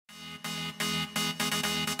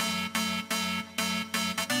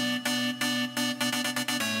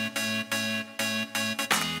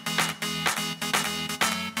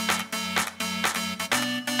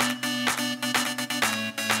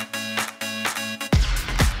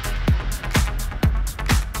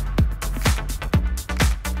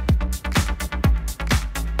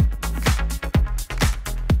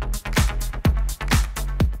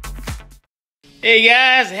Hey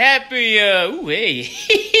guys, happy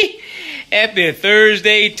happy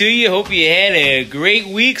Thursday to you. Hope you had a great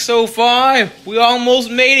week so far. We almost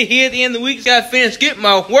made it here at the end of the week. Got to finish getting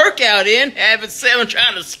my workout in. Having 7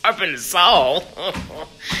 trying to sharpen the saw.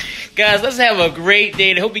 Guys, let's have a great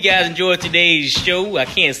day. I hope you guys enjoyed today's show. I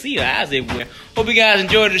can't see your eyes everywhere. Hope you guys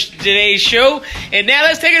enjoyed today's show. And now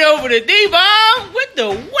let's take it over to D-Bomb with the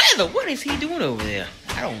weather. What is he doing over there?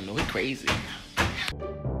 I don't know. He's crazy.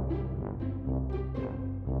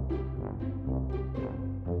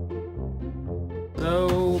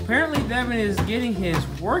 So apparently Devin is getting his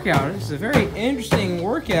workout. It's a very interesting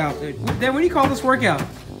workout. Devin, what do you call this workout?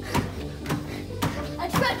 A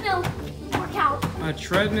treadmill workout. A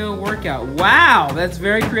treadmill workout. Wow, that's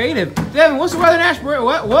very creative. Devin, what's the weather in Ashburn?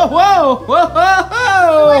 What? Whoa, whoa, whoa,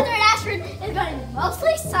 whoa! The weather in Ashburn is going to be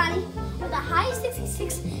mostly sunny with a high of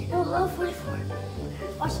 66 and a low of 44.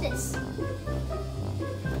 Watch this.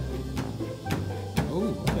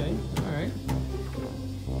 Oh, okay. All right.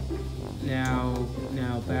 Now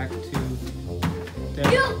back to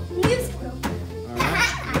Music. All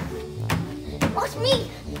right. Watch me.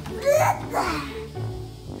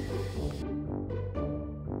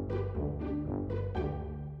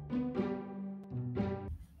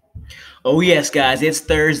 Oh yes, guys, it's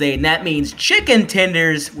Thursday, and that means chicken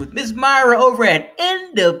tenders with Miss Myra over at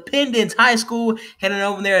Independence High School. Heading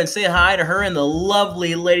over there and say hi to her and the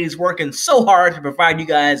lovely ladies working so hard to provide you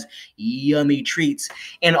guys yummy treats.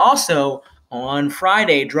 And also, on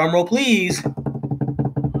Friday, drumroll please,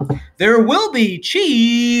 there will be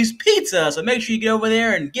cheese pizza. So make sure you get over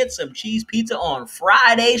there and get some cheese pizza on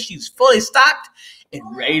Friday. She's fully stocked and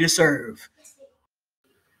ready to serve.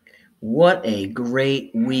 What a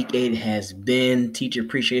great week it has been. Teacher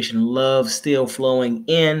appreciation love still flowing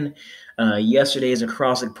in. Yesterday's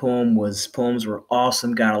acrostic poems were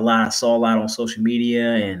awesome. Saw a lot on social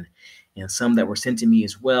media and some that were sent to me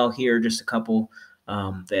as well. Here are just a couple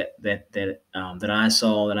that I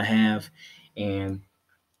saw that I have. And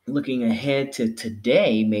looking ahead to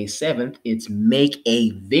today, May 7th, it's Make a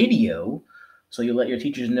Video. So you let your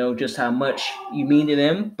teachers know just how much you mean to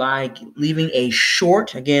them by leaving a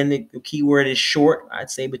short, again, the key word is short, I'd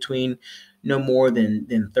say between no more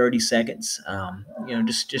than 30 seconds.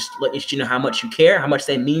 Just let you know how much you care, how much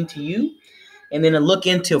they mean to you. And then a look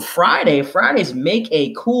into Friday. Friday's Make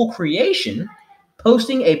a Cool Creation,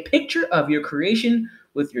 posting a picture of your creation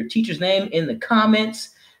with your teacher's name in the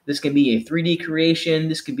comments. This can be a 3D creation.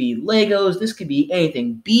 This could be Legos. This could be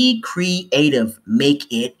anything. Be creative. Make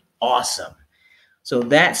it awesome. So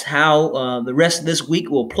that's how the rest of this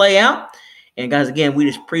week will play out. And guys, again, we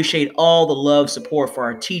just appreciate all the love, support for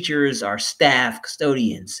our teachers, our staff,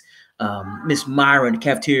 custodians, Miss Myra and the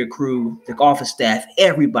cafeteria crew, the office staff,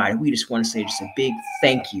 everybody. We just want to say just a big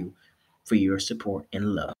thank you for your support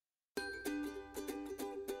and love.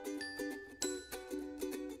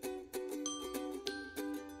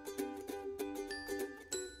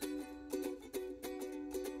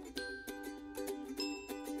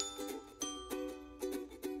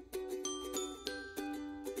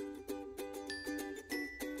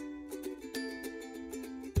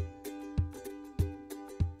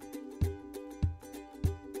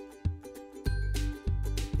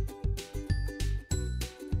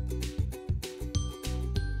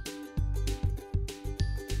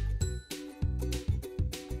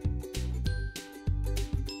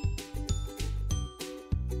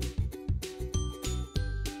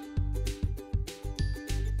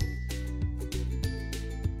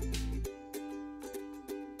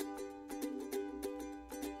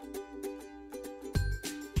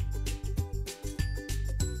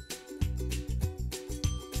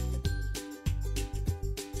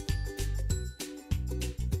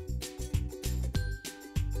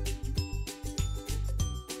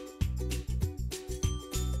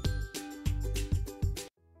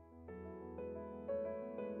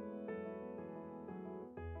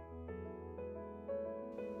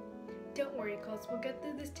 Don't worry, Colts, we'll get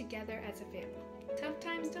through this together as a family. Tough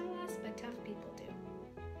times don't last, but tough people do.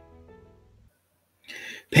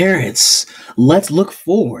 Parents, let's look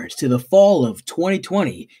forward to the fall of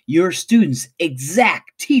 2020. Your students'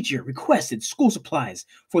 exact teacher requested school supplies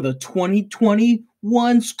for the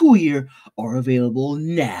 2021 school year are available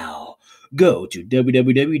now. Go to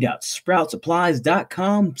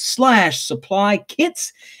www.sproutsupplies.com/supply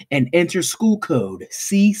kits and enter school code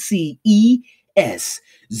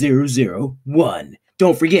CCES001.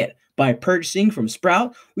 Don't forget, by purchasing from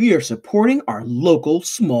Sprout, we are supporting our local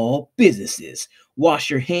small businesses. Wash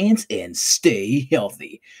your hands and stay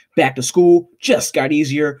healthy. Back to school just got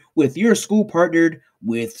easier with your school partnered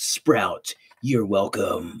with Sprout. You're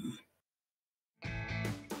welcome.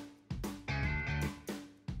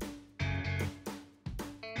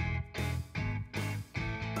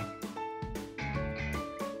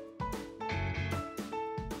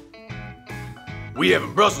 We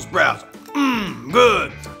having Brussels sprouts.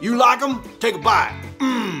 Good. You like them? Take a bite.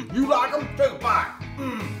 You like them? Take a bite.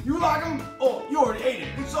 You like them? Oh, you already ate it.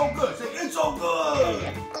 It's so good. Say, it's so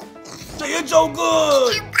good. Say, it's so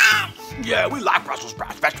good. Yeah, we like Brussels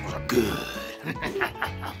sprouts. Vegetables are good.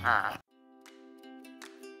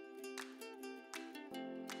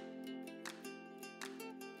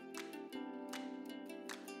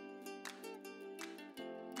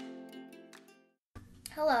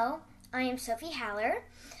 Hello, I am Sophie Haller.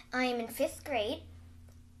 I am in 5th grade.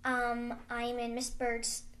 I am in Miss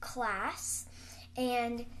Bird's class,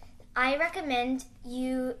 and I recommend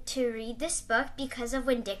you to read this book because of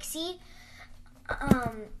Winn-Dixie.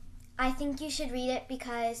 I think you should read it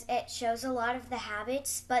because it shows a lot of the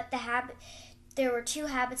habits, but there were 2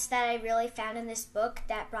 habits that I really found in this book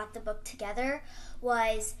that brought the book together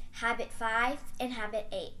was Habit 5 and Habit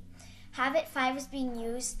 8. Habit 5 was being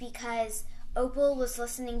used because Opal was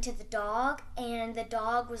listening to the dog, and the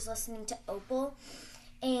dog was listening to Opal.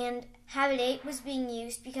 And Habit 8 was being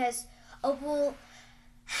used because Opal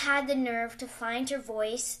had the nerve to find her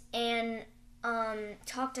voice and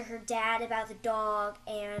talk to her dad about the dog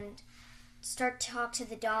and start to talk to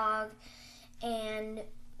the dog. And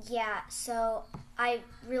yeah, so I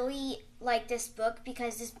really like this book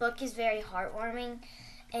because this book is very heartwarming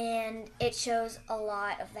and it shows a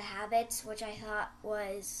lot of the habits, which I thought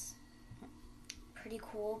was pretty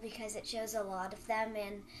cool because it shows a lot of them,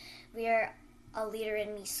 and we are a Leader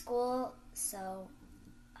in Me school, so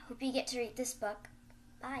I hope you get to read this book.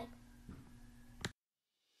 Bye.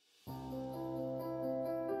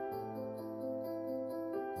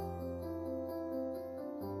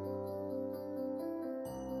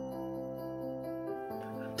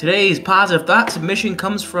 Today's positive thought submission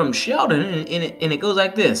comes from Sheldon, and it goes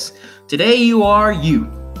like this. Today you are you.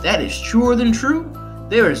 That is truer than true.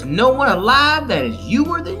 There is no one alive that is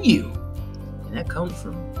youer than you. And that comes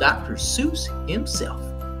from Dr. Seuss himself.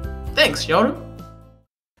 Thanks, Sheldon.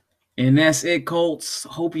 And that's it, Colts.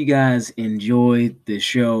 Hope you guys enjoyed the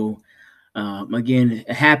show. Again,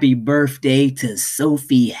 happy birthday to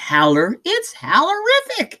Sophie Haller. It's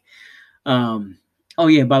Hallerific. Oh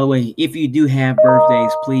yeah, by the way, if you do have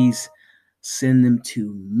birthdays, please send them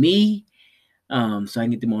to me so I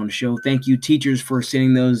can get them on the show. Thank you, teachers, for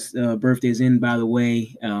sending those birthdays in, by the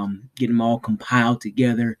way, getting them all compiled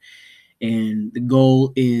together. And the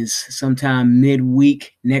goal is sometime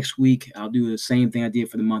midweek next week, I'll do the same thing I did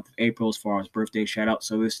for the month of April as far as birthday shout out.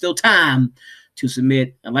 So there's still time to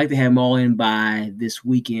submit. I'd like to have them all in by this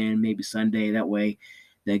weekend, maybe Sunday. That way,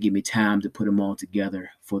 that'll give me time to put them all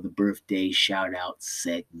together for the birthday shout out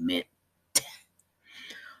segment.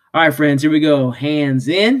 All right, friends, here we go. Hands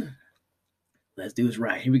in. Let's do this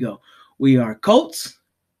right. Here we go. We are Colts.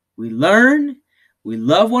 We learn. We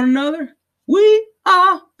love one another. We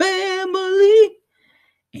are family.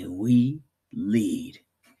 And we lead.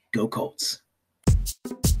 Go Colts.